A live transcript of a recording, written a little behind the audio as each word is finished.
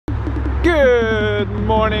Good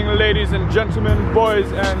morning, ladies and gentlemen, boys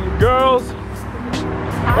and girls.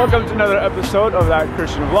 Welcome to another episode of That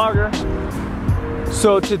Christian Vlogger.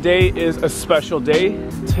 So today is a special day.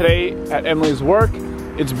 Today at Emily's work,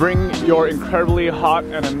 it's bring your incredibly hot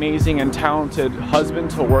and amazing and talented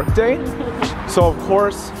husband to work day. So of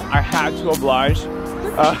course, I had to oblige.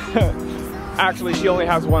 Actually, she only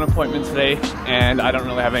has one appointment today and I don't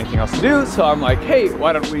really have anything else to do. So I'm like, hey,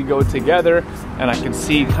 why don't we go together and I can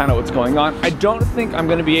see kind of what's going on. I don't think I'm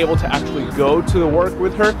gonna be able to actually go to the work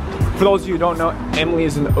with her. For those of you who don't know, Emily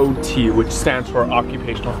is an OT, which stands for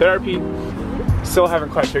Occupational Therapy. Still haven't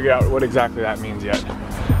quite figured out what exactly that means yet.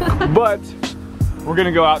 But we're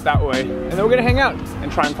gonna go out that way and then we're gonna hang out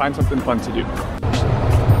and try and find something fun to do.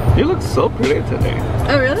 You look so pretty today.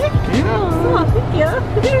 Oh really? Yeah. Oh,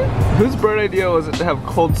 thank you. Whose bright idea was it to have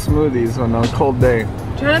cold smoothies on a cold day?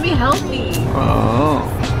 Trying to be healthy.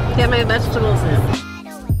 Oh. Get my vegetables in.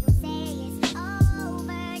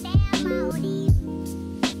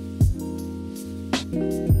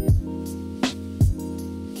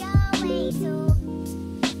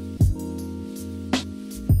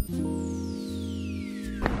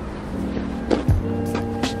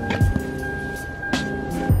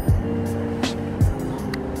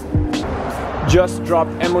 Just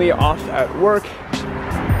dropped Emily off at work.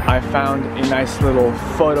 I found a nice little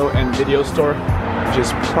photo and video store, which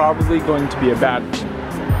is probably going to be a bad thing.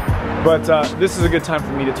 But this is a good time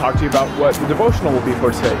for me to talk to you about what the devotional will be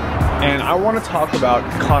for today. And I want to talk about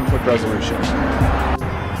conflict resolution.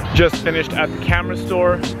 Just finished at the camera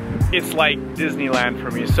store. It's like Disneyland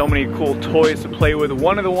for me. So many cool toys to play with.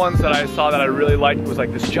 One of the ones that I saw that I really liked was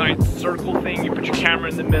like this giant circle thing. You put your camera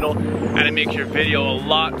in the middle and it makes your video a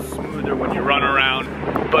lot smoother when you run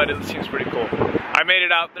around, but it seems pretty cool. I made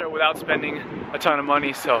it out there without spending a ton of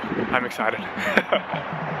money, so I'm excited.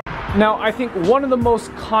 Now, I think one of the most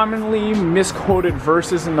commonly misquoted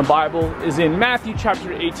verses in the Bible is in Matthew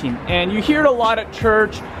chapter 18. And you hear it a lot at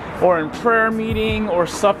church or in prayer meeting or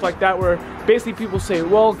stuff like that, where basically people say,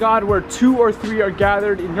 well, God, where 2 or 3 are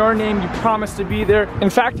gathered in your name, you promise to be there.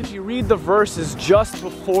 In fact, if you read the verses just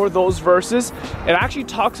before those verses, it actually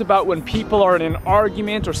talks about when people are in an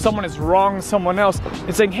argument or someone is wronging someone else.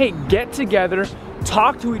 It's saying, hey, get together,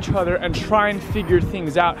 talk to each other and try and figure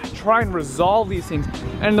things out, try and resolve these things.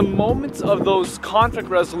 And in the moments of those conflict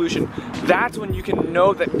resolution, that's when you can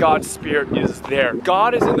know that God's Spirit is there.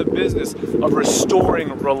 God is in the business of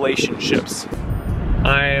restoring relationships.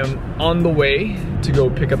 I am on the way to go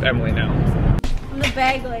pick up Emily now. I'm the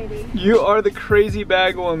bag lady. You are the crazy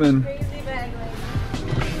bag woman. Crazy bag lady.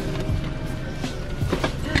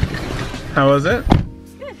 How was it?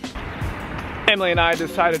 Emily and I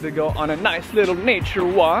decided to go on a nice little nature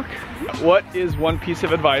walk. What is one piece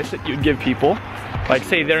of advice that you'd give people? Like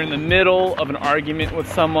say they're in the middle of an argument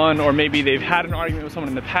with someone, or maybe they've had an argument with someone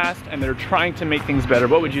in the past and they're trying to make things better.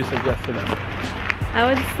 What would you suggest to them? I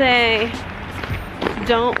would say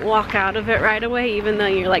don't walk out of it right away, even though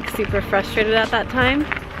you're like super frustrated at that time.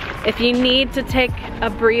 If you need to take a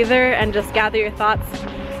breather and just gather your thoughts,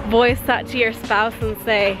 voice that to your spouse and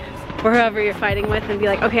say, or whoever you're fighting with, and be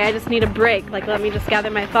like, okay, I just need a break, like let me just gather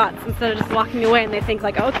my thoughts, instead of just walking away and they think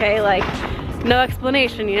like, okay, like no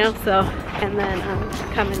explanation, you know. So, and then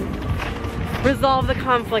come and resolve the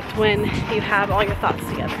conflict when you have all your thoughts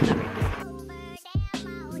together and everything.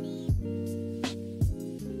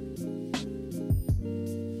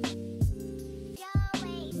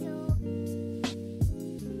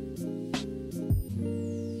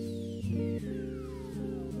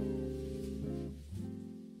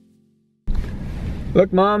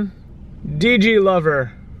 Look, Mom, DG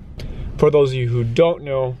Lover. For those of you who don't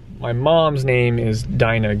know, my mom's name is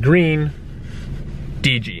Dinah Green,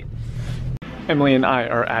 DG. Emily and I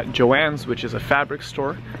are at Joann's, which is a fabric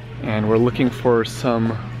store, and we're looking for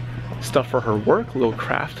some stuff for her work, little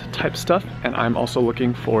craft type stuff, and I'm also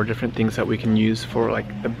looking for different things that we can use for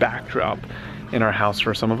like the backdrop in our house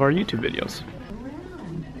for some of our YouTube videos.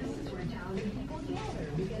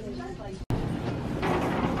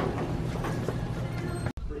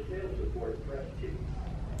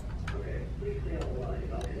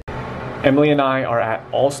 Emily and I are at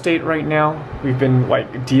Allstate right now. We've been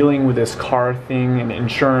like dealing with this car thing and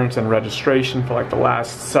insurance and registration for like the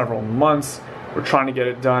last several months. We're trying to get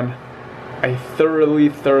it done. I thoroughly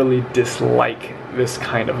dislike this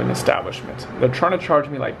kind of an establishment. They're trying to charge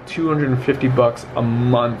me like 250 bucks a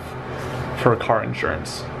month for car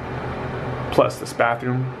insurance. Plus this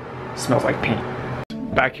bathroom smells like paint.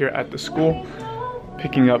 Back here at the school,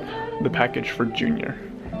 picking up the package for Junior.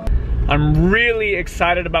 I'm really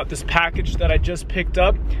excited about this package that I just picked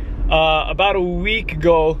up. About a week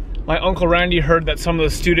ago, my Uncle Randy heard that some of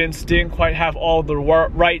the students didn't quite have all the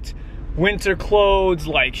right winter clothes,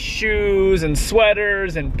 like shoes and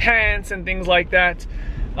sweaters and pants and things like that.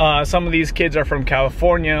 Some of these kids are from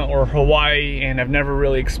California or Hawaii and have never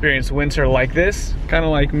really experienced winter like this, kind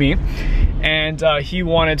of like me. And he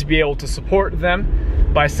wanted to be able to support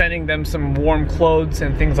them by sending them some warm clothes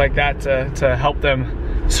and things like that to help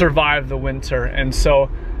them survive the winter. And so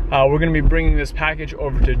we're gonna be bringing this package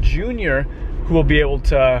over to Junior, who will be able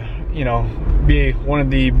to, you know, be one of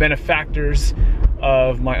the benefactors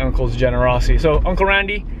of my uncle's generosity. So Uncle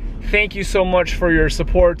Randy, thank you so much for your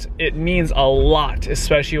support. It means a lot,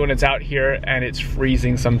 especially when it's out here and it's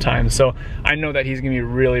freezing sometimes. So I know that he's gonna be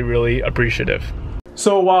really, really appreciative.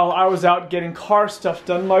 So while I was out getting car stuff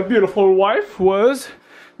done, my beautiful wife was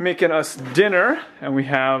making us dinner, and we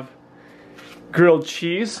have grilled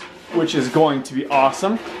cheese, which is going to be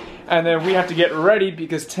awesome. And then we have to get ready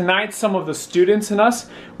because tonight some of the students and us,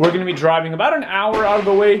 we're gonna be driving about an hour out of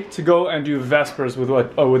the way to go and do Vespers with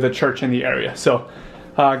a church in the area. So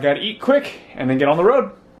gotta eat quick and then get on the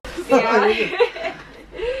road. Yeah.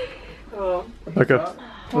 Okay.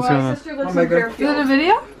 What's going on? Sister looks is it a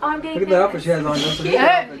video? Oh, I'm getting look at the outfit she has on.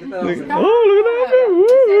 Yeah. Oh, look at that.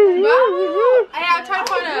 Wow. Hey, I'm trying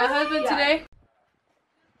to find a husband today.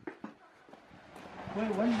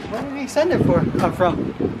 Wait, when did he send it for? Come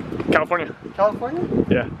from? California. California?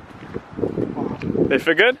 Yeah. They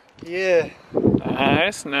fit good? Yeah.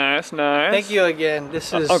 Nice, nice, nice. Thank you again.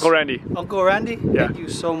 This is Uncle Randy. Uncle Randy? Yeah. Thank you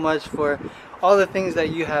so much for all the things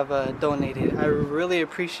that you have donated. I really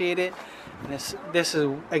appreciate it. And this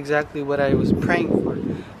is exactly what I was praying for.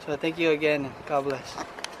 So thank you again, and God bless.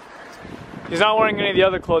 He's not wearing any of the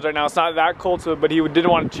other clothes right now. It's not that cold, so, but he did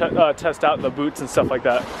want to test out the boots and stuff like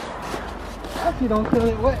that. I hope you don't feel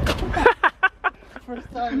it wet.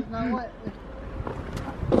 First time it's not wet.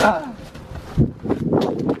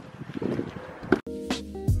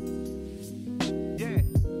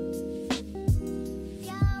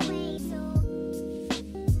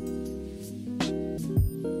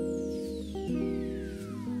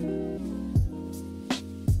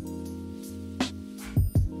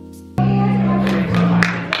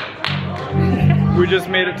 We just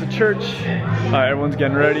made it to church. Everyone's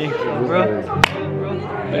getting ready.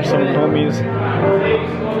 There's some homies.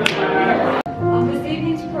 This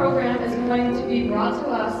evening's program is going to be brought to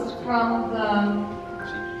us from the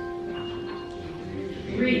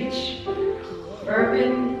REACH,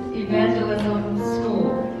 Urban Evangelism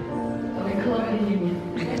School of Columbia Union.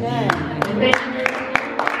 And thank you very much.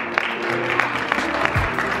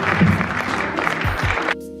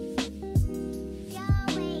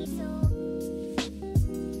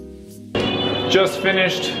 Just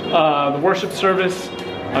finished the worship service.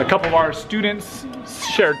 A couple of our students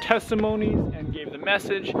shared testimonies and gave the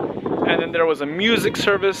message. And then there was a music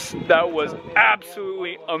service that was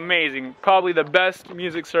absolutely amazing. Probably the best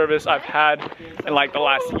music service I've had in like the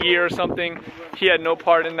last year or something. He had no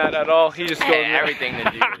part in that at all. He just goes everything to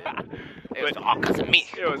do with it. It was all because of me.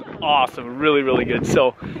 It was awesome, really, really good.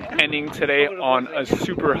 So ending today on a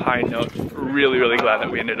super high note. Really, really glad that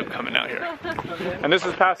we ended up coming out here. And this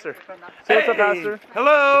is Pastor. Say what's up, Pastor.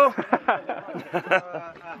 Hello.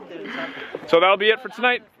 So that'll be it for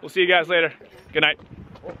tonight. We'll see you guys later. Good night.